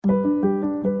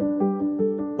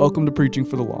Welcome to Preaching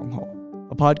for the Long Haul,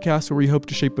 a podcast where we hope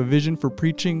to shape a vision for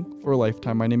preaching for a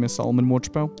lifetime. My name is Solomon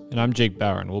Mochbo. And I'm Jake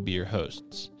Bauer, and we'll be your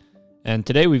hosts. And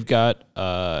today we've got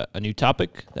a new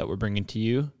topic that we're bringing to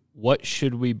you. What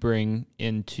should we bring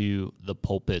into the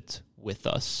pulpit with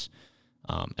us?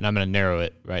 And I'm going to narrow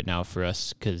it right now for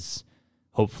us because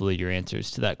hopefully your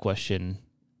answers to that question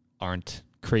aren't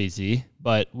crazy.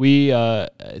 But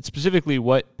it's specifically,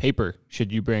 what paper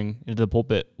should you bring into the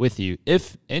pulpit with you,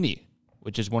 if any,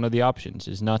 which is one of the options,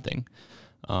 is nothing.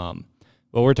 But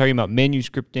we're talking about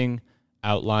manuscripting,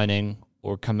 outlining,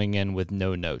 or coming in with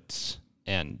no notes.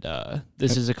 And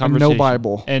this is a conversation. And no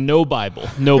Bible. And no Bible.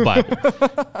 No Bible.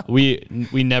 We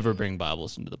never bring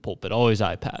Bibles into the pulpit, always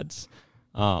iPads.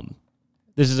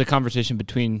 This is a conversation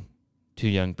between two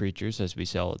young preachers, as we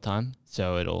say all the time.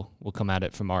 So we'll come at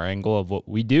it from our angle of what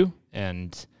we do,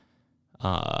 and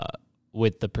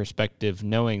with the perspective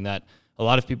knowing that a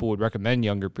lot of people would recommend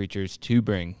younger preachers to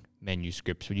bring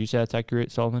manuscripts. Would you say that's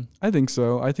accurate, Solomon? I think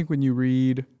so. I think when you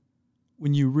read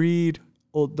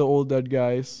the old dead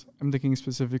guys, I'm thinking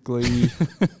specifically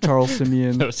Charles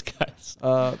Simeon. Those guys.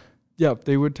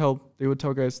 They would tell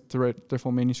guys to write their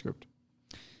full manuscript.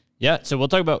 Yeah, so we'll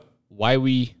talk about why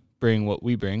we bring what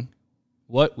we bring,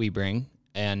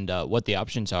 and what the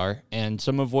options are, and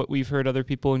some of what we've heard other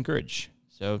people encourage.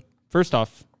 So first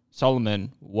off,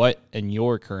 Solomon, what in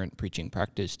your current preaching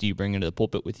practice do you bring into the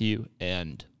pulpit with you,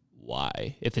 and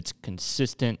why? If it's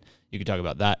consistent, you can talk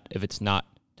about that. If it's not,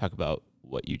 talk about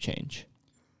what you change.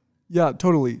 Yeah,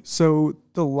 totally. So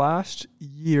the last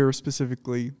year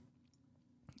specifically,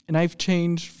 and I've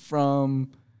changed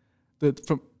from the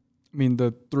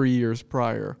 3 years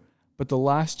prior, but the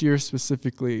last year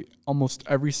specifically, almost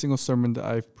every single sermon that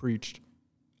I've preached,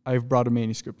 I've brought a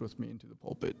manuscript with me into the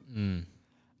pulpit.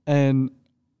 And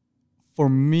for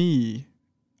me,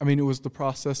 it was the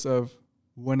process of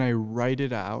when I write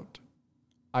it out,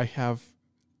 I have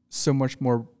so much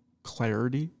more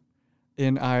clarity,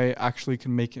 and I actually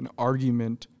can make an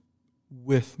argument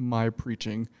with my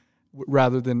preaching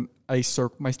rather than I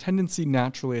circle. My tendency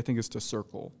naturally, I think, is to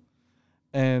circle.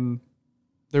 And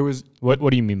there was... What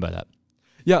do you mean by that?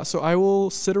 Yeah, so I will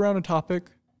sit around a topic,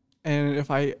 and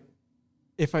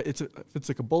if it's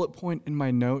like a bullet point in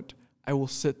my note, I will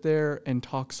sit there and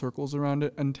talk circles around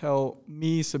it until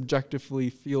me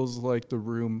subjectively feels like the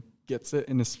room gets it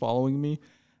and is following me.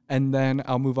 And then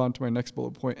I'll move on to my next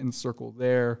bullet point and circle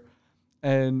there.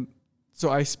 And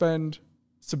so I spend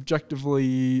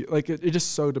subjectively, it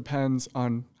just so depends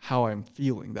on how I'm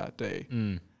feeling that day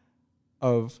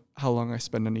of how long I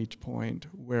spend on each point,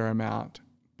 where I'm at.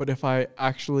 But if I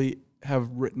actually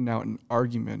have written out an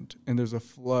argument and there's a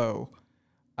flow,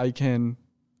 I can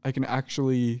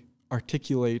actually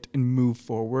articulate and move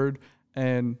forward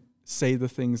and say the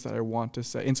things that I want to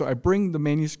say. And so I bring the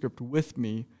manuscript with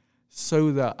me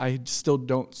so that I still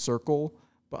don't circle,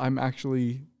 but I'm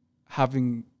actually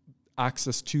having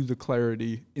access to the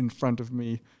clarity in front of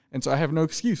me. And so I have no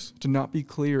excuse to not be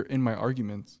clear in my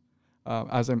arguments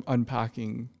as I'm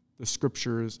unpacking the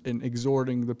scriptures and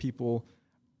exhorting the people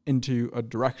into a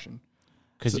direction.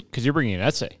 Because you're bringing an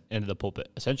essay into the pulpit,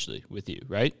 essentially, with you,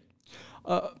 right?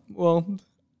 Well,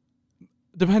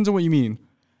 depends on what you mean.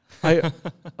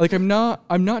 I'm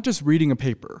not just reading a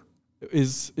paper.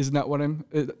 Is not what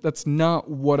that's not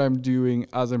what I'm doing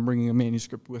as I'm bringing a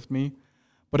manuscript with me.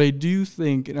 But I do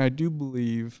think, and I do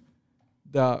believe,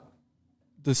 that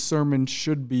the sermon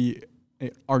should be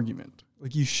an argument.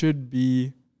 You should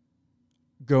be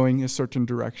going a certain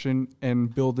direction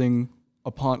and building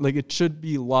upon, it should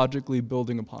be logically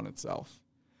building upon itself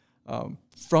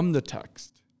from the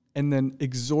text, and then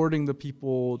exhorting the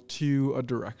people to a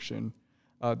direction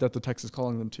that the text is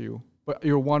calling them to. But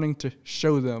you're wanting to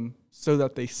show them so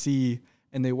that they see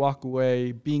and they walk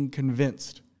away being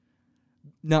convinced,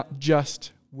 not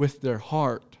just with their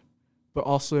heart, but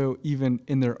also even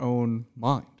in their own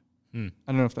mind. I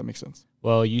don't know if that makes sense.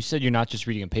 Well, you said you're not just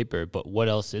reading a paper, but what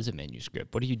else is a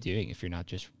manuscript? What are you doing if you're not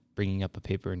just bringing up a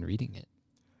paper and reading it?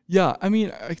 Yeah, I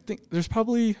think there's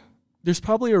probably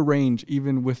a range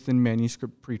even within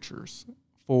manuscript preachers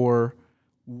for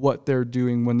what they're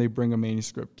doing when they bring a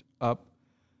manuscript up.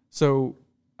 So,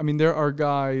 there are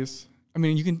guys,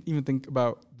 you can even think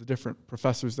about the different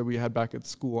professors that we had back at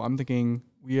school. I'm thinking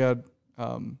we had,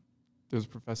 there's a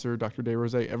professor, Dr.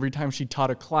 DeRose. Every time she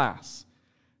taught a class,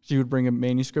 she would bring a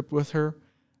manuscript with her,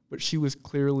 but she was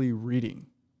clearly reading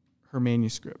her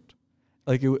manuscript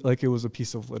like it was a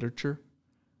piece of literature.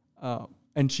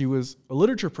 And she was a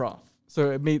literature prof,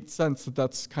 so it made sense that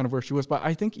that's kind of where she was. But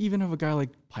I think even of a guy like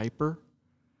Piper,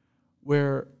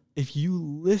 where if you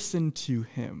listen to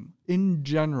him in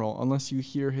general, unless you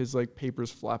hear his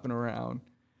papers flapping around,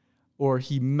 or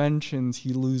he mentions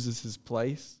he loses his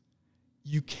place,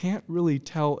 you can't really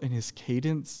tell in his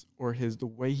cadence or the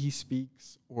way he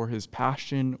speaks or his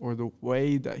passion or the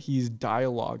way that he's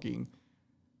dialoguing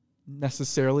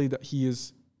necessarily that he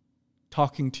is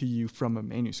talking to you from a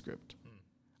manuscript.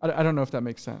 I don't know if that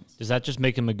makes sense. Does that just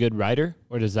make him a good writer,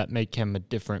 or does that make him a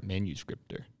different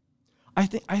manuscripter? I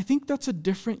think that's a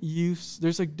different use.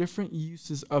 There's like different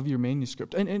uses of your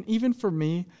manuscript. And even for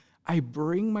me, I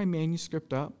bring my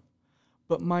manuscript up,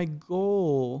 but my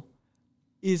goal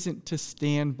isn't to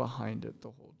stand behind it the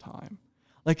whole time.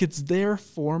 Like it's there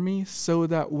for me so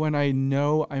that when I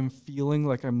know I'm feeling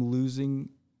like I'm losing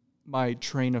my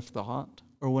train of thought,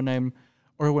 or when I'm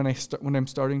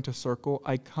starting to circle,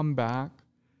 I come back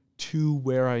to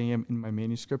where I am in my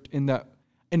manuscript and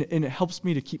it helps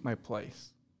me to keep my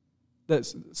place.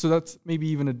 That's maybe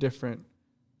even a different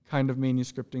kind of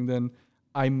manuscripting than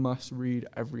I must read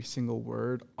every single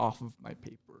word off of my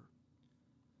paper.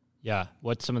 Yeah.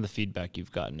 What's some of the feedback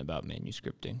you've gotten about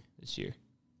manuscripting this year?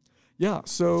 Yeah.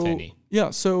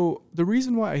 So the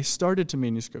reason why I started to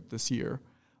manuscript this year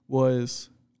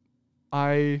was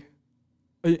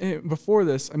before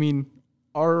this, I mean,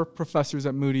 our professors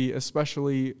at Moody,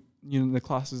 especially in the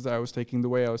classes that I was taking, the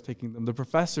way I was taking them, the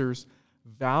professors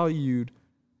valued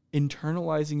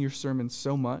internalizing your sermon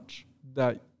so much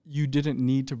that you didn't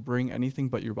need to bring anything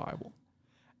but your Bible.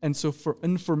 And so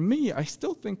for me, I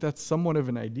still think that's somewhat of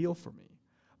an ideal for me.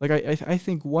 Like I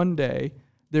think one day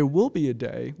there will be a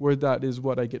day where that is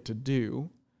what I get to do.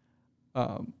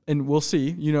 And we'll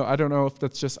see. I don't know if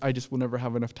that's just I just will never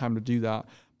have enough time to do that.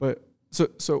 But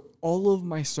so all of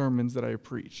my sermons that I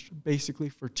preached, basically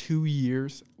for 2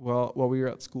 years while we were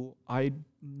at school, I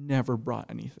never brought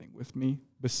anything with me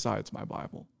besides my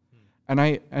Bible.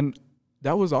 And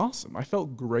that was awesome. I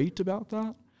felt great about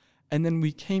that. And then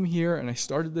we came here and I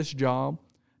started this job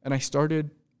and I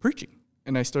started preaching.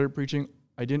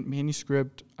 I didn't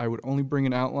manuscript. I would only bring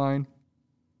an outline.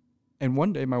 And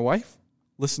one day my wife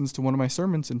listens to one of my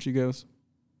sermons and she goes,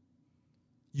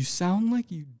 "You sound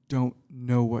like you don't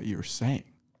know what you're saying."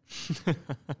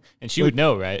 And she would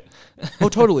know, right? Oh,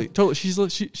 totally. She's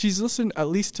listened at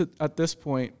least at this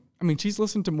point. I mean, she's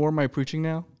listened to more of my preaching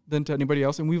now than to anybody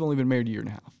else, and we've only been married a year and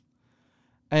a half.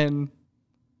 And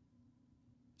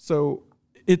so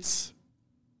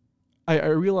I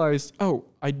realized,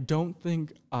 I don't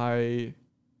think I'm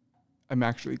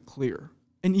actually clear.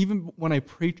 And even when I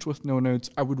preached with no notes,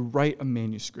 I would write a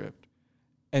manuscript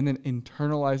and then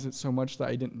internalize it so much that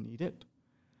I didn't need it.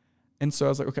 And so I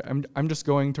was like, okay, I'm just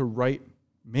going to write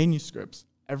manuscripts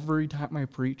every time I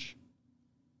preach,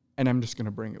 and I'm just going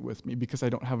to bring it with me because I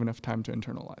don't have enough time to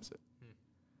internalize it.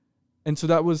 And so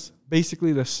that was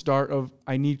basically the start of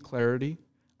I need clarity.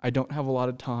 I don't have a lot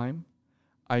of time.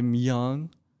 I'm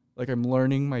young, like I'm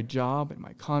learning my job and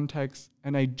my context,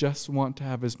 and I just want to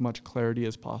have as much clarity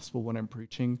as possible when I'm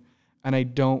preaching. And I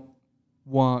don't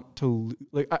want to,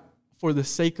 for the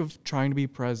sake of trying to be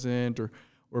present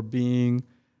or being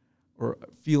or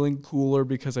feeling cooler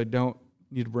because I don't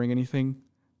need to bring anything,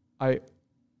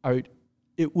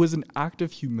 it was an act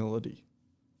of humility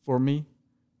for me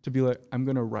to be like, I'm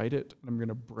going to write it and I'm going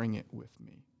to bring it with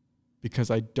me because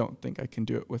I don't think I can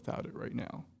do it without it right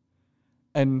now.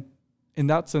 And in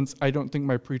that sense, I don't think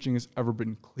my preaching has ever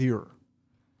been clearer.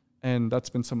 And that's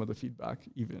been some of the feedback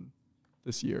even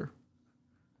this year.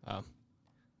 Wow.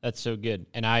 That's so good.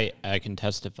 And I can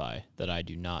testify that I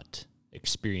do not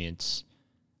experience,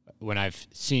 when I've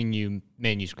seen you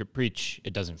manuscript preach,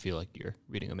 it doesn't feel like you're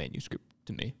reading a manuscript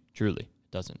to me. Truly,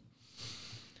 it doesn't.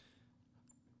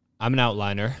 I'm an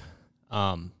outliner.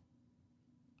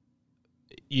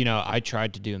 I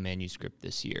tried to do a manuscript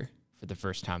this year for the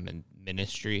first time in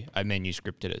ministry. I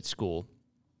manuscripted at school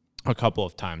a couple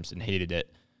of times and hated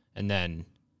it, and then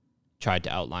tried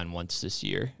to outline once this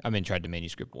year. Tried to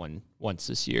manuscript once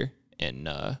this year in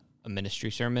a ministry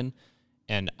sermon,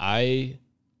 and I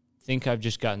think I've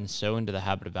just gotten so into the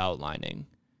habit of outlining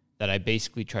that I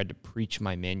basically tried to preach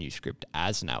my manuscript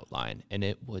as an outline, and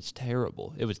it was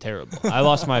terrible. It was terrible. I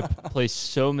lost my place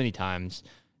so many times,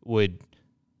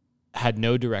 had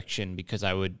no direction because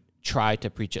I would try to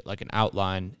preach it like an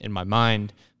outline in my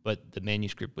mind, but the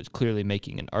manuscript was clearly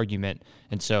making an argument.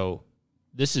 And so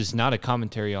this is not a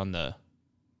commentary on the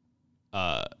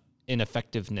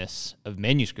ineffectiveness of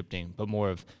manuscripting, but more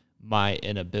of my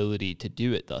inability to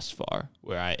do it thus far,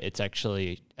 where it's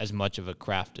actually as much of a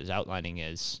craft as outlining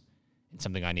is, and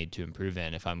something I need to improve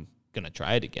in if I'm going to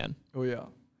try it again. Oh, yeah.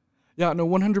 Yeah, no,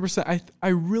 100%. I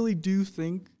really do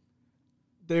think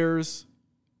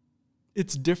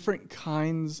it's different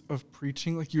kinds of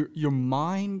preaching. Like your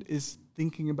mind is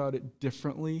thinking about it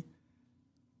differently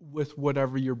with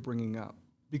whatever you're bringing up,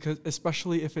 because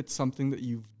especially if it's something that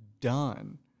you've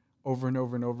done over and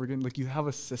over and over again, like you have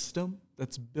a system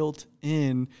that's built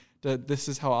in that this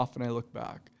is how often I look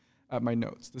back at my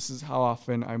notes. This is how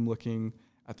often I'm looking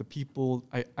at the people.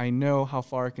 I know how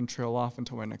far I can trail off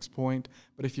until my next point.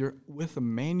 But if you're with a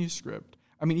manuscript,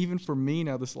 I mean, even for me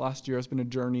now, this last year has been a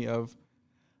journey of,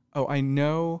 oh, I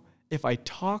know if I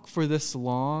talk for this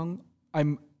long,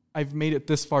 I've made it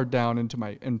this far down into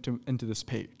my into this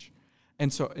page,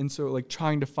 and so like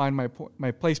trying to find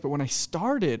my place. But when I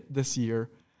started this year,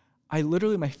 I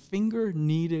literally, my finger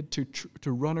needed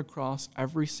to run across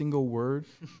every single word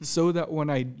so that when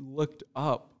I looked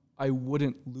up, I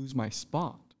wouldn't lose my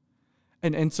spot.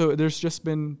 And so there's just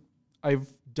been, I've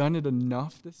done it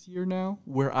enough this year now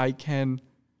where I can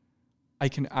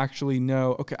actually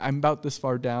know, okay, I'm about this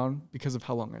far down because of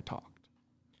how long I talked.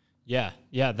 Yeah,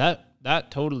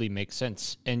 that totally makes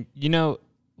sense. And you know,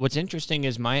 what's interesting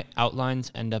is my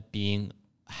outlines end up being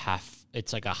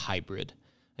it's like a hybrid,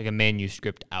 like a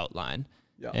manuscript outline.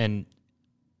 Yeah. And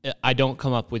I don't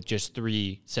come up with just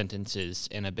 3 sentences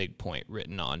and a big point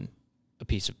written on a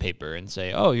piece of paper and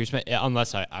say, oh,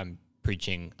 unless I'm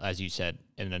preaching, as you said,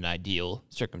 in an ideal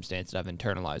circumstance that I've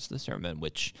internalized the sermon,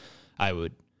 which I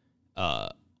would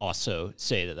also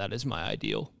say that is my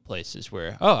ideal place, is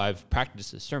where, oh, I've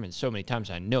practiced this sermon so many times,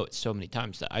 I know it so many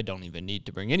times that I don't even need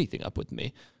to bring anything up with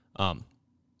me.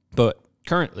 But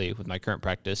currently, with my current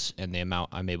practice and the amount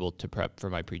I'm able to prep for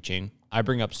my preaching, I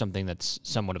bring up something that's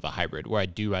somewhat of a hybrid, where I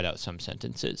do write out some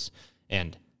sentences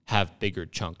and have bigger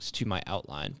chunks to my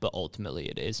outline, but ultimately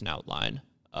it is an outline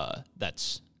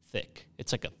that's thick.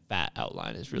 It's like a fat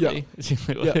outline is really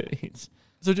what it means.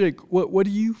 So Jake, what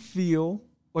do you feel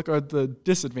like are the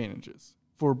disadvantages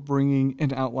for bringing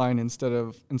an outline instead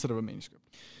of a manuscript?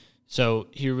 So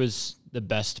here was the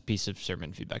best piece of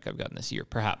sermon feedback I've gotten this year.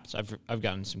 Perhaps I've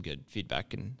gotten some good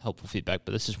feedback and helpful feedback,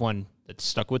 but this is one that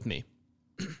stuck with me.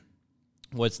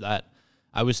 Was that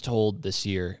I was told this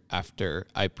year after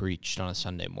I preached on a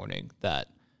Sunday morning that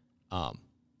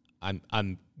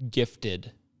I'm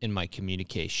gifted in my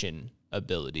communication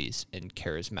abilities and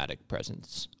charismatic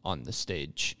presence on the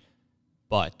stage,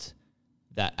 but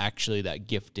that actually that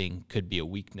gifting could be a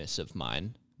weakness of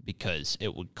mine, because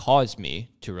it would cause me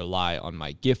to rely on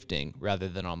my gifting rather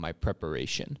than on my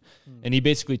preparation. And he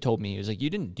basically told me, he was like, you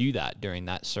didn't do that during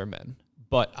that sermon,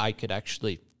 but I could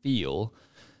actually feel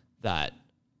that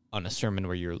on a sermon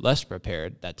where you're less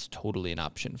prepared, that's totally an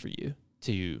option for you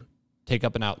to take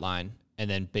up an outline and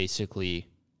then basically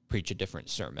preach a different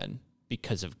sermon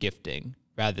because of gifting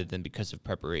rather than because of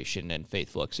preparation and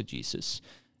faithful exegesis.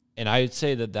 And I would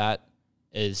say that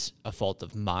is a fault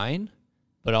of mine,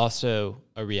 but also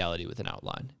a reality with an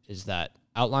outline, is that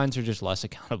outlines are just less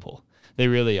accountable. They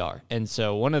really are. And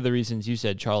so one of the reasons you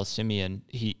said Charles Simeon,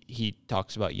 he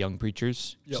talks about young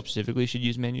preachers specifically should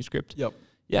use manuscript. Yep.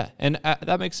 Yeah, and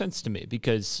that makes sense to me,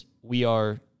 because we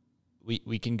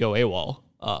can go AWOL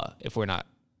if we're not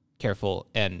careful.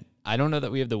 And I don't know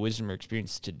that we have the wisdom or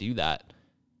experience to do that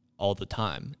all the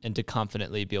time and to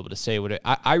confidently be able to say what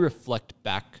I reflect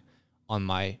back on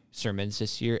my sermons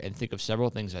this year and think of several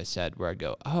things I said where I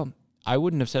go, oh, I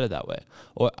wouldn't have said it that way.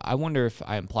 Or I wonder if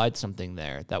I implied something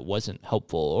there that wasn't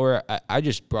helpful. Or I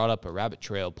just brought up a rabbit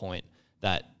trail point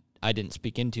that I didn't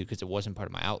speak into because it wasn't part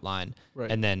of my outline. Right.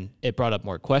 And then it brought up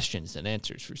more questions than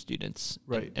answers for students.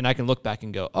 Right. And I can look back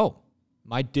and go, oh,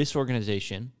 my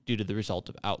disorganization due to the result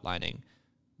of outlining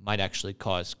might actually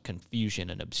cause confusion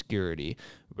and obscurity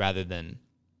rather than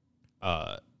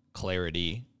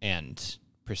clarity and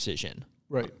precision.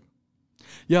 Right.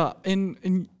 Yeah,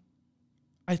 and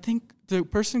I think the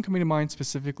person coming to mind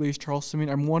specifically is Charles Simeon.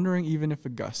 I'm wondering even if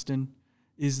Augustine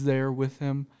is there with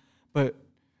him, but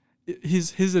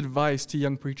his advice to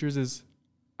young preachers is,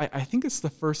 I think it's the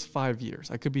first 5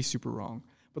 years. I could be super wrong,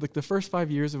 but like the first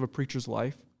 5 years of a preacher's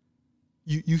life,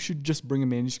 you should just bring a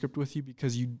manuscript with you,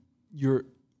 because your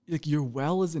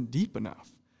well isn't deep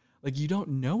enough. Like, you don't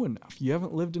know enough. You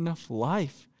haven't lived enough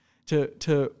life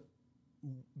to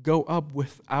go up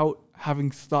without having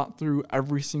thought through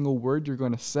every single word you're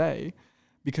going to say,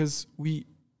 because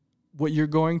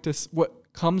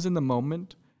what comes in the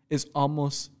moment is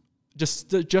almost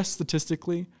just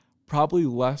statistically probably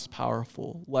less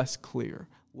powerful, less clear,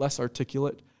 less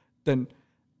articulate than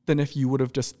if you would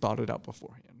have just thought it out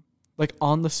beforehand. Like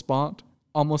on the spot,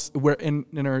 almost we're in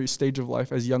our stage of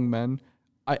life as young men,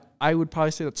 I would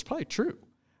probably say that's probably true.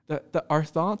 That our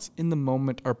thoughts in the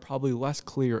moment are probably less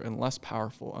clear and less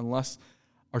powerful and less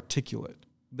articulate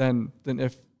than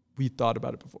if we thought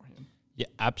about it beforehand. Yeah,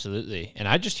 absolutely. And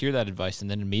I just hear that advice and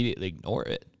then immediately ignore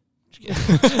it.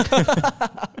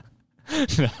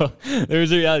 No, there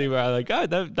was a reality where I like,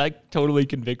 that totally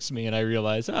convicts me, and I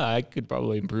realized I could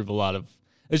probably improve a lot of.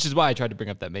 Which is why I tried to bring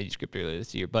up that manuscript earlier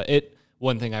this year. But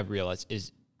one thing I've realized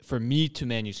is for me to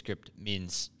manuscript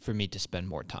means for me to spend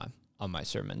more time on my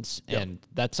sermons, and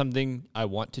that's something I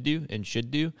want to do and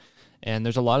should do. And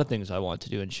there's a lot of things I want to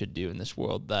do and should do in this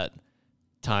world that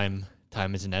time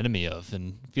is an enemy of,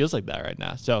 and feels like that right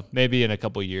now. So maybe in a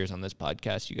couple of years on this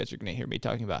podcast, you guys are going to hear me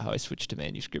talking about how I switched to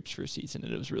manuscripts for a season,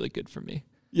 and it was really good for me.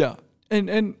 Yeah.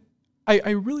 And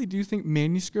I really do think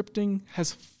manuscripting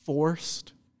has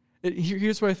forced,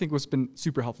 here's what I think what's been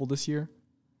super helpful this year.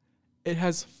 It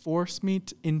has forced me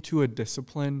into a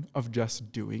discipline of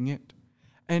just doing it.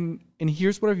 And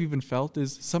here's what I've even felt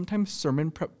is sometimes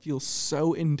sermon prep feels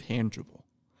so intangible.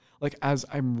 Like as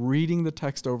I'm reading the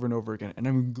text over and over again, and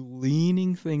I'm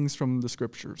gleaning things from the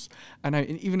scriptures, and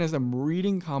even as I'm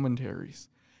reading commentaries,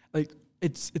 like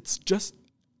it's just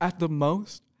at the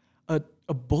most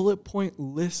a bullet point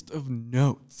list of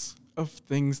notes of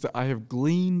things that I have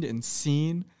gleaned and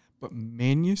seen, but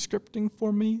manuscripting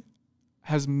for me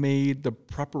has made the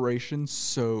preparation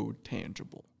so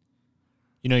tangible.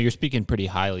 You know, you're speaking pretty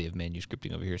highly of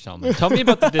manuscripting over here, Solomon. Tell me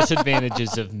about the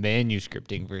disadvantages of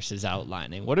manuscripting versus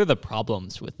outlining. What are the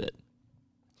problems with it?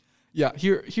 Yeah,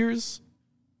 here's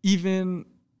even,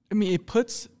 it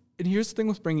puts, and here's the thing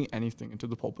with bringing anything into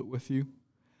the pulpit with you,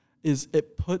 is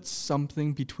it puts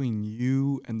something between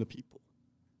you and the people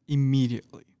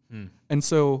immediately. And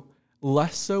so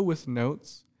less so with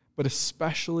notes, but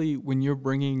especially when you're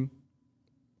bringing,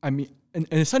 and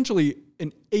essentially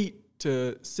an 8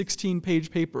 to 16 page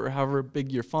paper, however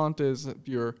big your font is,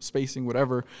 your spacing,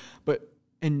 whatever, but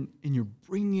and you're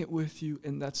bringing it with you,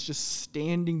 and that's just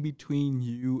standing between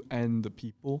you and the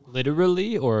people.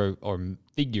 Literally or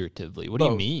figuratively? What do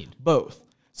you mean? Both.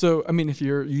 So, if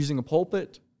you're using a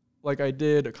pulpit, like I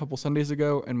did a couple Sundays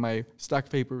ago, and my stack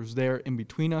paper was there in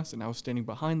between us, and I was standing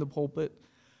behind the pulpit,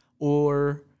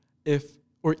 or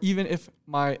even if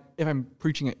I'm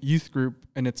preaching at youth group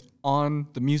and it's on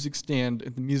the music stand,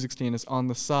 and the music stand is on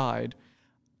the side,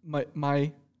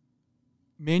 my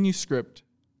manuscript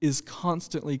is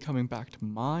constantly coming back to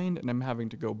mind, and I'm having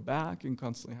to go back and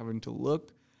constantly having to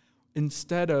look,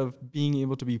 instead of being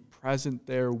able to be present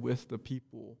there with the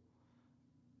people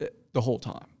the whole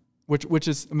time, which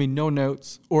is, no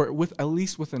notes, or at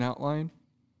least with an outline,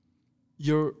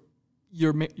 your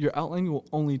outline will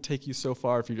only take you so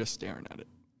far if you're just staring at it.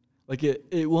 Like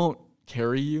it won't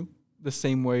carry you the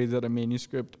same way that a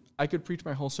manuscript. I could preach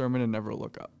my whole sermon and never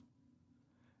look up.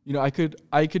 I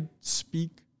could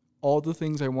speak all the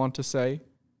things I want to say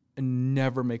and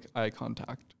never make eye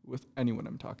contact with anyone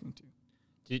I'm talking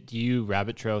to. Do you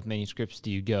rabbit trail with manuscripts?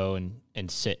 Do you go and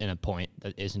sit in a point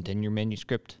that isn't in your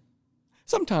manuscript?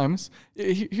 Sometimes.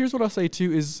 Here's what I'll say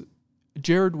too is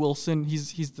Jared Wilson,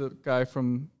 he's the guy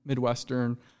from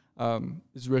Midwestern,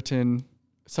 has written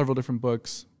several different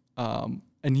books,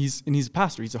 and he's a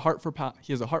pastor. He has a heart for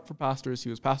pastors. He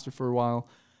was pastor for a while,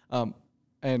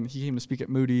 and he came to speak at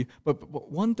Moody.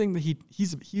 But one thing that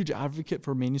he's a huge advocate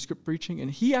for manuscript preaching, and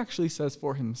he actually says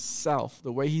for himself,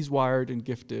 the way he's wired and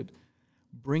gifted,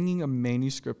 bringing a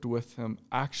manuscript with him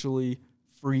actually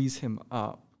frees him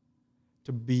up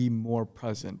to be more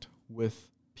present with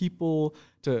people,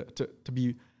 to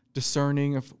be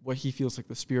discerning of what he feels like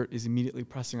the Spirit is immediately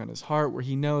pressing on his heart, where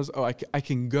he knows, I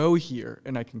can go here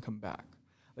and I can come back.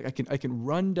 Like I can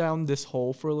run down this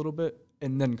hole for a little bit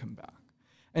and then come back.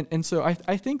 And so I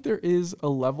think there is a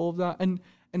level of that.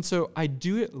 And so I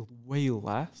do it way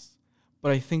less,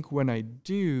 but I think when I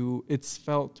do, it's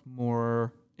felt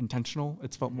more intentional.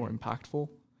 It's felt more impactful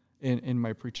in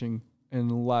my preaching,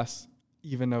 and less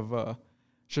even of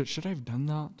should I have done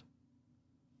that?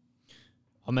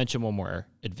 I'll mention one more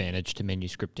advantage to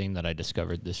manuscripting that I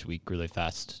discovered this week really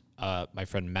fast. My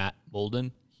friend Matt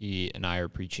Bolden, he and I are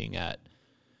preaching at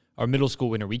our middle school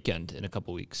winter weekend in a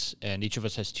couple weeks, and each of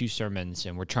us has 2 sermons,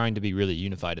 and we're trying to be really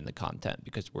unified in the content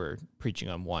because we're preaching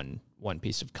on one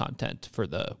piece of content for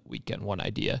the weekend, one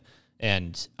idea.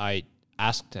 And I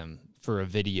asked him for a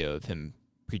video of him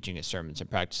preaching his sermons and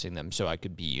practicing them so I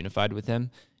could be unified with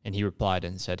him. And he replied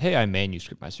and said, "Hey, I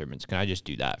manuscript my sermons. Can I just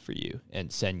do that for you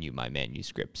and send you my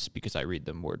manuscripts because I read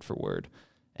them word for word?"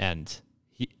 And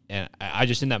I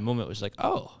just in that moment was like,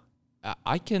 "Oh,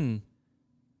 I can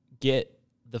get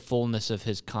the fullness of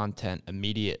his content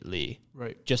immediately,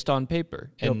 right, just on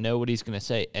paper, and know what he's going to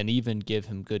say, and even give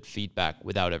him good feedback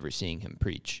without ever seeing him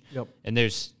preach." Yep. And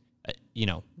there's,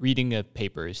 reading a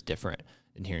paper is different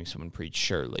than hearing someone preach,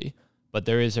 surely. But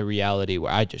there is a reality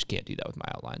where I just can't do that with my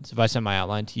outlines. If I send my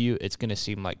outline to you, it's going to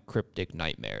seem like cryptic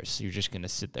nightmares. You're just going to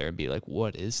sit there and be like,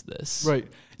 what is this? Right.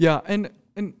 Yeah. And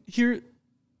here,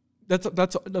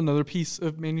 that's another piece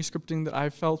of manuscripting that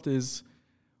I've felt is,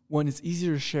 one, it's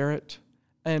easier to share it.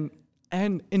 And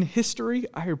in history,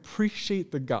 I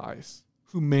appreciate the guys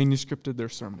who manuscripted their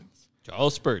sermons.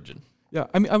 Charles Spurgeon. Yeah.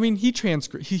 I mean, he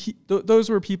transcribed, those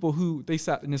were people who they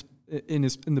sat in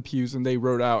the pews and they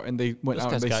wrote out and they went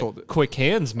out and they sold it. Quick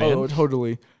hands, man. Oh,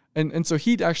 totally. And so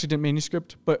he actually didn't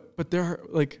manuscript, but there are,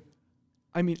 like,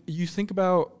 I mean, you think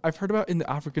about, I've heard about in the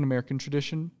African American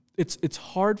tradition, it's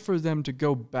hard for them to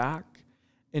go back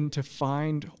and to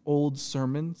find old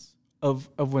sermons of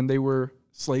when they were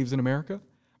slaves in America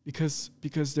because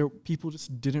people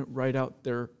just didn't write out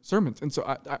their sermons. And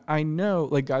so I know,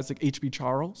 like, guys like H.B.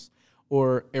 Charles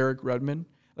or Eric Redmond,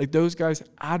 like, those guys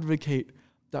advocate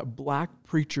that black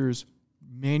preachers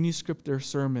manuscript their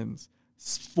sermons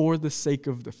for the sake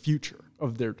of the future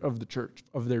of the church,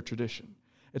 of their tradition.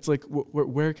 It's like,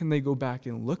 where can they go back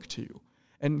and look to?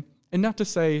 And not to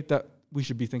say that we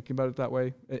should be thinking about it that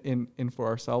way in for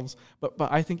ourselves, but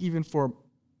I think even for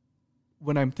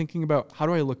when I'm thinking about how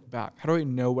do I look back, how do I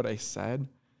know what I said,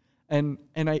 and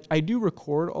I do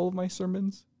record all of my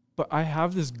sermons, but I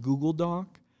have this Google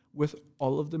Doc with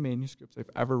all of the manuscripts I've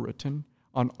ever written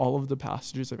on all of the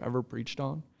passages I've ever preached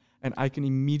on, and I can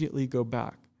immediately go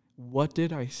back. What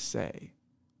did I say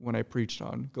when I preached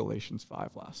on Galatians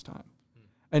 5 last time?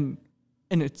 And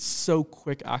it's so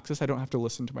quick access, I don't have to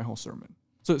listen to my whole sermon.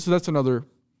 So that's another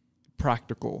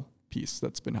practical piece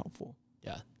that's been helpful.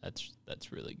 Yeah,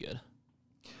 that's really good.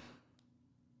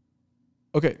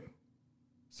 Okay,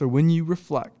 so when you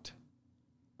reflect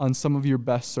on some of your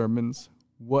best sermons,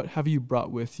 what have you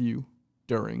brought with you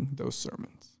during those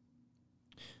sermons?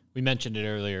 We mentioned it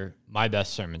earlier. My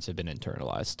best sermons have been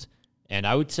internalized. And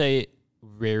I would say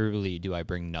rarely do I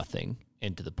bring nothing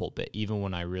into the pulpit. Even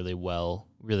when I really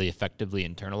effectively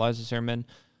internalize a sermon,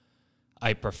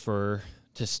 I prefer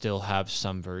to still have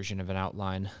some version of an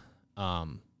outline,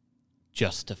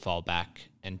 just to fall back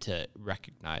and to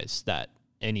recognize that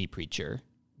any preacher,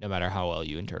 no matter how well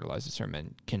you internalize a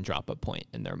sermon, can drop a point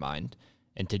in their mind.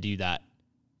 And to do that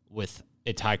with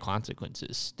its high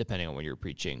consequences, depending on what you're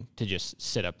preaching, to just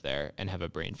sit up there and have a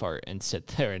brain fart and sit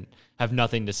there and have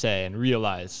nothing to say and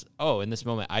realize, oh, in this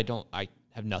moment, I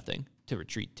have nothing to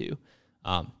retreat to.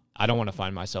 I don't want to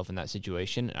find myself in that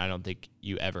situation. And I don't think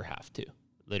you ever have to,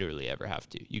 literally ever have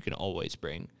to. You can always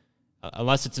bring,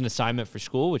 unless it's an assignment for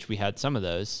school, which we had some of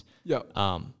those,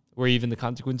 where even the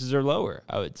consequences are lower,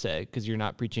 I would say, because you're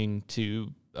not preaching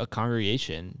to a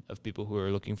congregation of people who are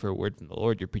looking for a word from the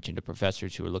Lord. You're preaching to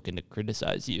professors who are looking to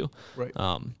criticize you. Right.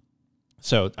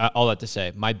 So all that to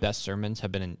say, my best sermons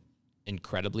have been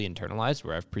incredibly internalized,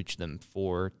 where I've preached them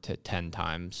 4 to 10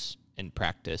 times in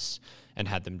practice and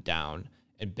had them down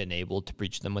and been able to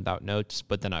preach them without notes.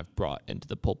 But then I've brought into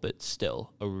the pulpit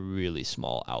still a really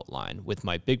small outline with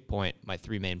my big point, my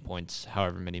 3 main points,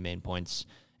 however many main points,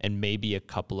 and maybe a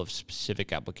couple of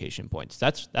specific application points.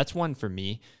 That's one for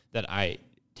me that I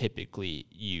typically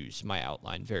use my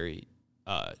outline very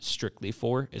strictly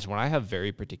for, is when I have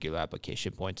very particular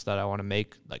application points that I want to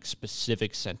make, like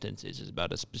specific sentences is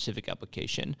about a specific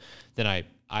application, then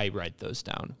I write those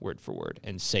down word for word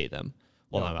and say them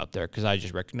while I'm up there, because I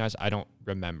just recognize I don't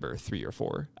remember 3 or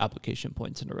 4 application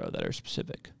points in a row that are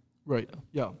specific. Right, So,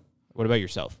 yeah. What about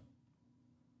yourself?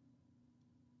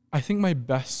 I think my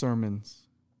best sermons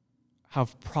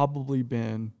have probably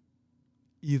been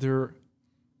either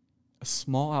a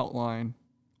small outline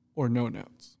or no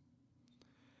notes.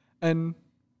 And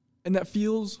that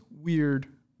feels weird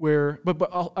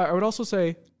but I would also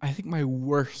say I think my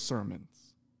worst sermons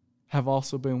have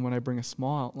also been when I bring a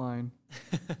small outline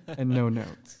and no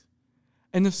notes.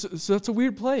 And so that's a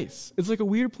weird place. It's like a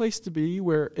weird place to be,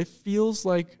 where it feels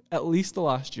like at least the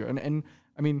last year. And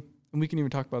I mean, and we can even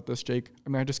talk about this, Jake. I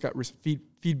mean, I just got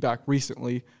feedback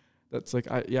recently that's like,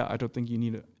 I don't think you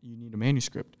need a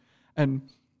manuscript.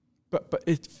 But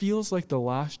it feels like the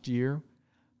last year,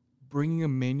 bringing a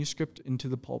manuscript into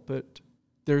the pulpit,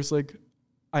 there's like,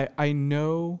 I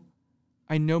know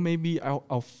maybe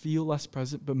I'll feel less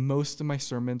present, but most of my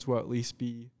sermons will at least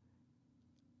be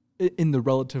in the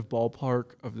relative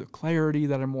ballpark of the clarity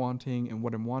that I'm wanting and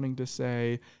what I'm wanting to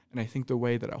say. And I think the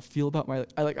way that I'll feel about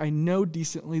I know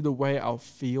decently the way I'll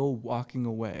feel walking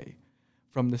away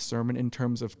from the sermon in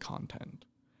terms of content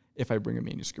if I bring a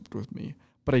manuscript with me.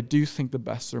 But I do think the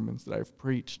best sermons that I've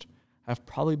preached have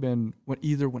probably been when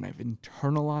I've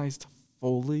internalized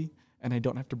fully and I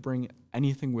don't have to bring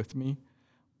anything with me,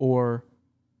 or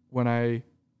when I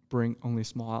bring only a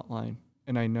small outline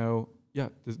and I know yeah,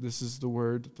 this is the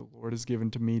word that the Lord has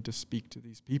given to me to speak to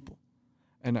these people,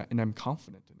 and I'm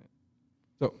confident in it.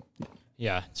 So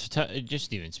Yeah. So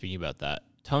just even speaking about that,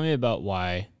 tell me about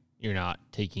why you're not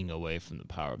taking away from the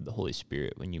power of the Holy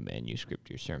Spirit when you manuscript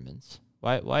your sermons.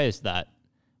 Why is that?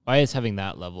 Why is having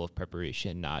that level of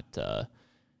preparation not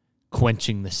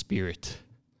quenching the Spirit?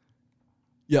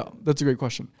 yeah, that's a great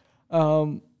question.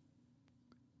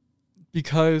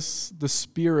 Because the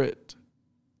Spirit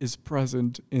is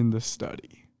present in the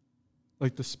study.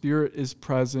 Like the Spirit is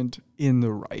present in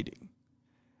the writing.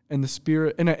 And the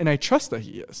Spirit, and I trust that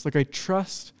He is. Like I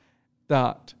trust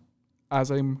that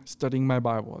as I'm studying my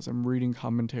Bible, as I'm reading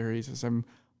commentaries, as I'm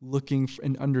looking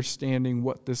and understanding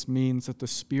what this means, that the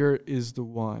Spirit is the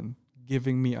one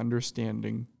giving me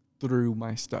understanding through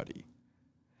my study.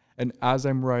 And as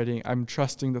I'm writing, I'm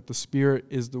trusting that the Spirit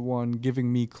is the one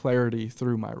giving me clarity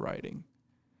through my writing.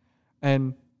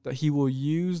 And that He will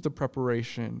use the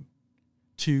preparation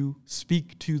to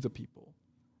speak to the people.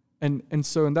 And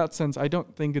so in that sense, I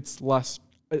don't think it's less,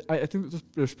 I think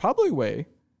there's probably a way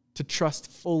to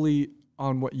trust fully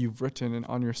on what you've written and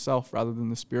on yourself rather than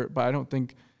the Spirit, but I don't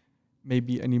think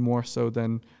maybe any more so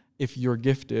than if you're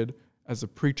gifted as a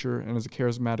preacher and as a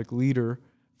charismatic leader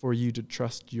for you to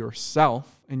trust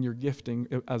yourself and your gifting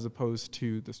as opposed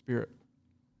to the Spirit.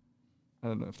 I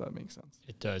don't know if that makes sense.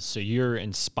 It does. So you're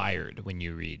inspired when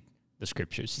you read the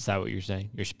scriptures. Is that what you're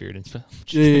saying? Your Spirit inspired?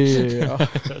 Yeah.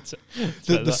 That's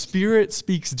The Spirit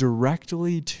speaks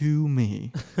directly to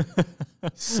me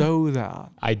so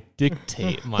that I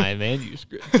dictate my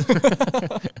manuscript.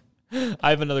 I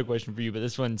have another question for you, but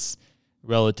this one's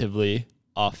relatively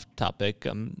off topic.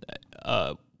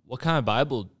 What kind of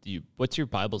Bible what's your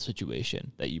Bible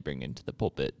situation that you bring into the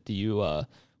pulpit?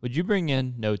 Would you bring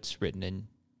in notes written in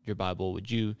your Bible?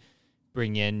 Would you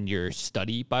bring in your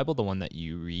study Bible, the one that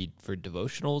you read for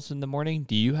devotionals in the morning?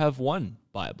 Do you have one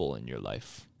Bible in your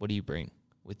life? What do you bring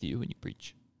with you when you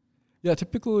preach? Yeah,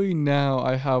 typically now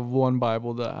I have one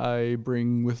Bible that I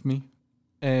bring with me,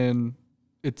 and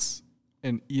it's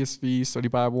an ESV study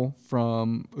Bible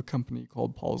from a company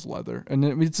called Paul's Leather. And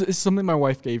it's something my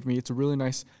wife gave me. It's a really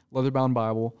nice leather-bound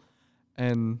Bible,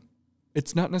 and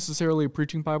it's not necessarily a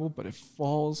preaching Bible, but it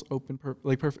falls open perfect.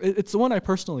 It's the one I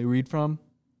personally read from,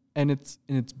 and it's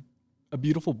a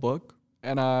beautiful book,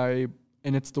 and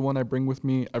it's the one I bring with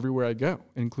me everywhere I go,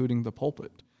 including the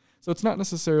pulpit. So it's not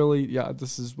necessarily,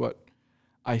 this is what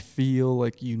I feel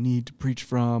like you need to preach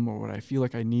from, or what I feel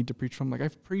like I need to preach from. Like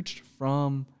I've preached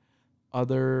from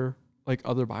other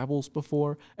Bibles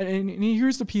before, and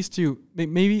here's the piece too.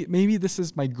 Maybe this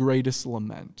is my greatest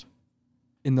lament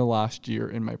in the last year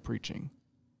in my preaching.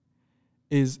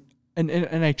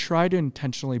 And I try to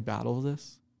intentionally battle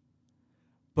this,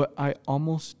 but I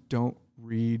almost don't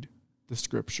read the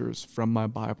scriptures from my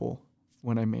Bible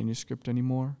when I manuscript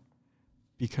anymore,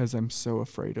 because I'm so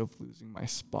afraid of losing my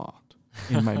spot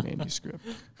in my manuscript.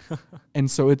 And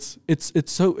so it's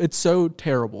so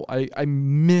terrible. I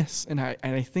miss, and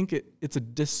I think it's a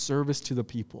disservice to the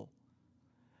people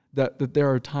that there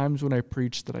are times when I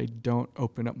preach that I don't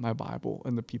open up my Bible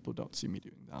and the people don't see me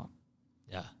doing that.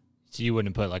 Yeah. So you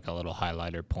wouldn't put like a little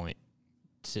highlighter point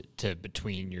to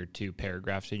between your two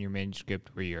paragraphs in your manuscript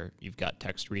where you've got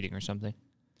text reading or something?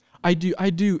 I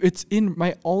do. It's in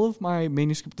all of my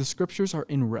manuscript. The scriptures are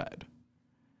in red.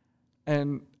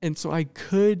 And so I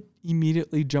could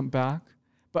immediately jump back,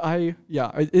 but I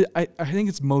think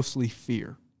it's mostly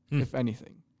fear, if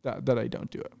anything, that I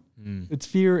don't do it. It's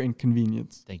fear and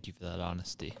convenience. Thank you for that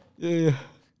honesty. Yeah.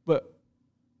 But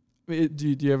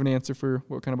do you have an answer for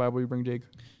what kind of Bible you bring, Jake?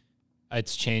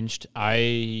 It's changed.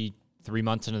 3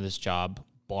 months into this job,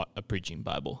 bought a preaching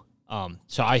Bible.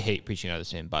 So I hate preaching out of the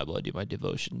same Bible I do my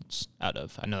devotions out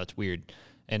of. I know that's weird.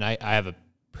 And I have a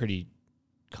pretty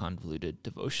convoluted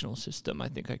devotional system, I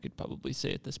think I could probably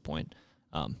say at this point.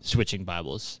 Switching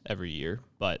Bibles every year.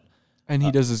 And he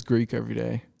does his Greek every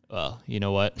day. Well, you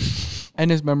know what?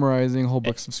 And is memorizing whole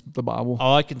books of the Bible.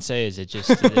 All I can say is it just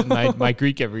my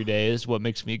Greek every day is what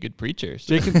makes me a good preacher.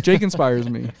 So. Jake inspires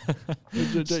me.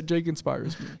 Jake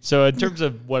inspires me. So in terms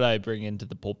of what I bring into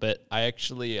the pulpit, I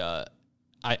actually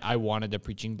I wanted a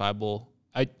preaching Bible.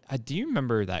 I do you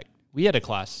remember that we had a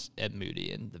class at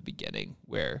Moody in the beginning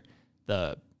where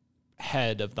the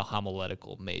head of the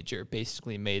homiletical major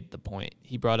basically made the point.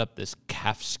 He brought up this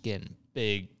calfskin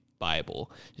big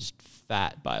Bible, just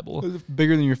fat Bible.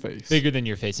 Bigger than your face. Bigger than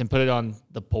your face, and put it on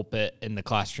the pulpit in the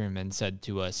classroom and said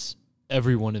to us,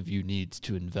 every one of you needs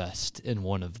to invest in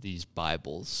one of these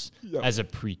Bibles as a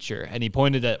preacher. And he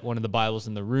pointed at one of the Bibles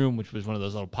in the room, which was one of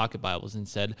those little pocket Bibles, and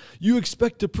said, you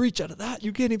expect to preach out of that?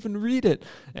 You can't even read it.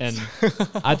 And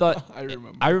I thought,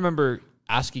 I remember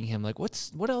asking him, like,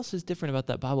 what else is different about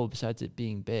that Bible besides it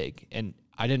being big? And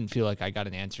I didn't feel like I got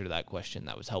an answer to that question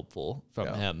that was helpful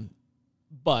from him.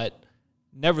 But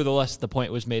nevertheless, the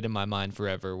point was made in my mind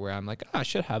forever where I'm like, I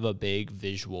should have a big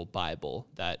visual Bible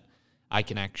that I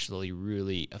can actually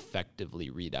really effectively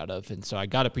read out of. And so I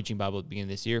got a preaching Bible at the beginning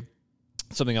of this year.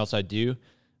 Something else I do,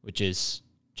 which is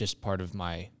just part of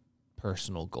my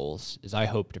personal goals, is I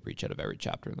hope to preach out of every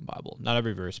chapter in the Bible. Not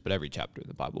every verse, but every chapter in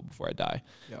the Bible before I die.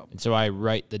 Yep. And so I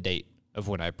write the date of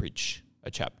when I preach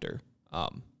a chapter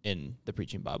in the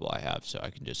preaching Bible I have, so I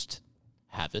can just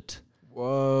have it.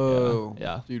 Whoa.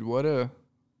 Yeah. Dude, what a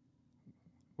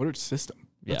system.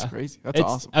 That's crazy. It's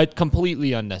awesome.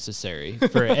 Completely unnecessary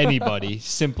for anybody,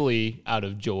 simply out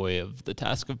of joy of the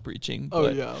task of preaching. Oh,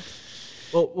 yeah.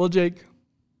 Well, Jake,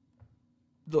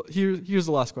 here's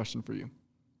the last question for you.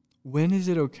 When is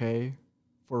it okay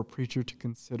for a preacher to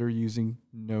consider using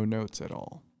no notes at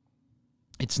all?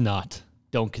 It's not.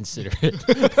 Don't consider it.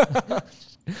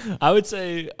 I would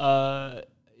say,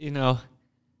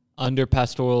 under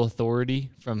pastoral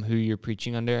authority from who you're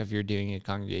preaching under, if you're doing a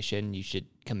congregation, you should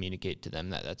communicate to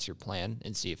them that that's your plan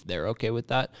and see if they're okay with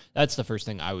that. That's the first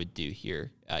thing I would do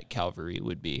here at Calvary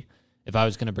would be, if I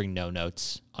was going to bring no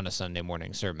notes on a Sunday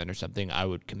morning sermon or something, I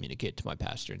would communicate to my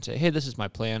pastor and say, hey, this is my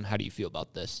plan. How do you feel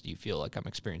about this? Do you feel like I'm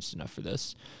experienced enough for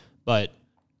this? But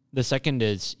the second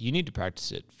is you need to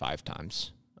practice it 5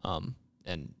 times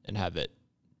and have it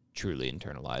truly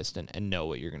internalized and know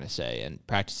what you're going to say and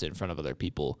practice it in front of other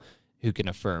people who can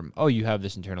affirm, oh, you have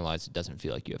this internalized. It doesn't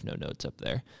feel like you have no notes up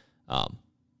there.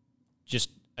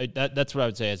 That's what I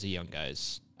would say as a young guy.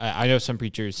 I know some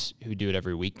preachers who do it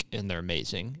every week, and they're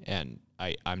amazing, and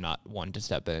I'm not one to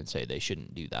step in and say they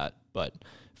shouldn't do that. But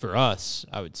for us,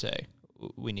 I would say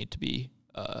we need to be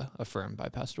affirmed by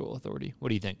pastoral authority. What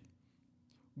do you think?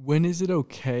 When is it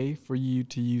okay for you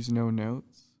to use no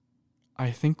notes?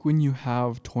 I think when you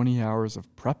have 20 hours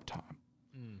of prep time.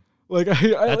 Like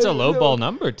that's a low ball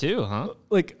number too, huh?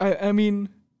 Like I mean,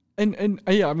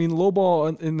 low ball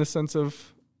in the sense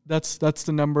of that's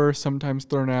the number sometimes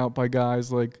thrown out by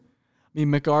guys like,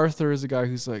 MacArthur is a guy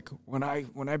who's like, when I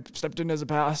stepped in as a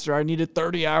pastor, I needed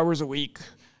 30 hours a week.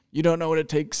 You don't know what it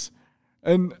takes,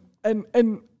 and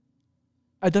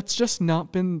that's just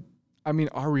not been,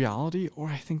 our reality, or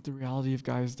I think the reality of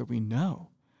guys that we know,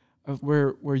 of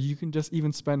where you can just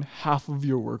even spend half of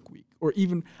your work week, or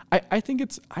even I think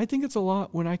it's a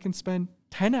lot when I can spend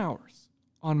 10 hours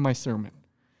on my sermon,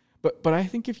 but I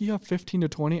think if you have 15 to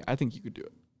 20, I think you could do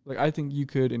it. Like, I think you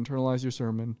could internalize your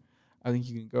sermon. I think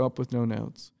you can go up with no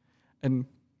notes,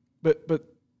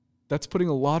 but that's putting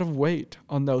a lot of weight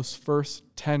on those first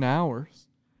 10 hours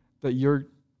that you're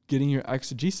getting your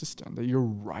exegesis done, that you're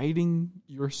writing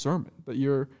your sermon, that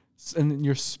you're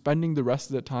spending the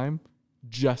rest of the time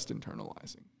just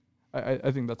internalizing. I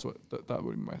think that's what that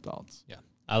would be my thoughts. Yeah,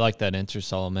 I like that answer,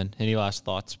 Solomon. Any last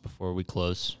thoughts before we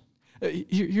close?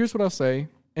 Here's what I'll say,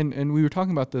 and we were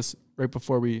talking about this right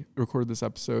before we recorded this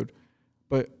episode,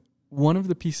 but one of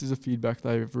the pieces of feedback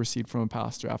that I've received from a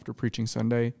pastor after preaching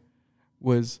Sunday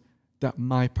was that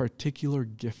my particular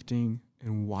gifting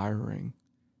and wiring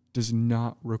does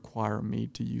not require me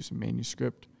to use a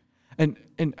manuscript, and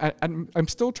I'm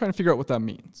still trying to figure out what that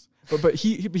means. But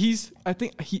he's I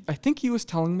think he was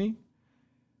telling me,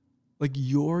 like,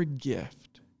 your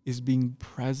gift is being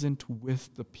present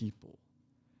with the people,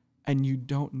 and you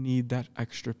don't need that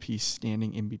extra piece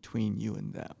standing in between you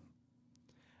and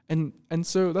them. And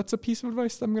so that's a piece of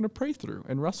advice that I'm going to pray through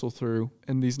and wrestle through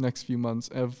in these next few months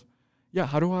of,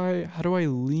 how do I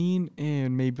lean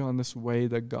in maybe on this way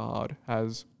that God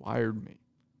has wired me?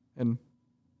 And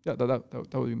that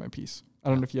would be my piece. I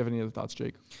don't know if you have any other thoughts,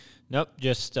 Jake. Nope,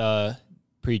 just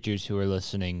preachers who are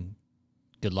listening,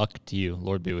 good luck to you.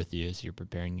 Lord be with you as you're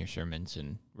preparing your sermons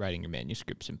and writing your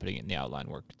manuscripts and putting it in the outline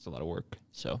work. It's a lot of work.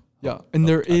 So and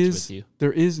there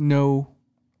is no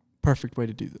perfect way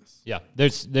to do this. Yeah,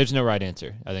 there's no right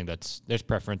answer. I think there's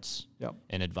preference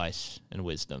and advice and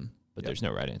wisdom, but there's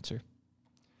no right answer.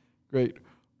 Great.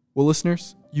 Well,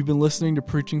 listeners, you've been listening to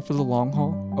Preaching for the Long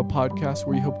Haul, a podcast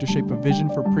where we hope to shape a vision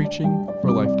for preaching for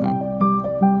a lifetime.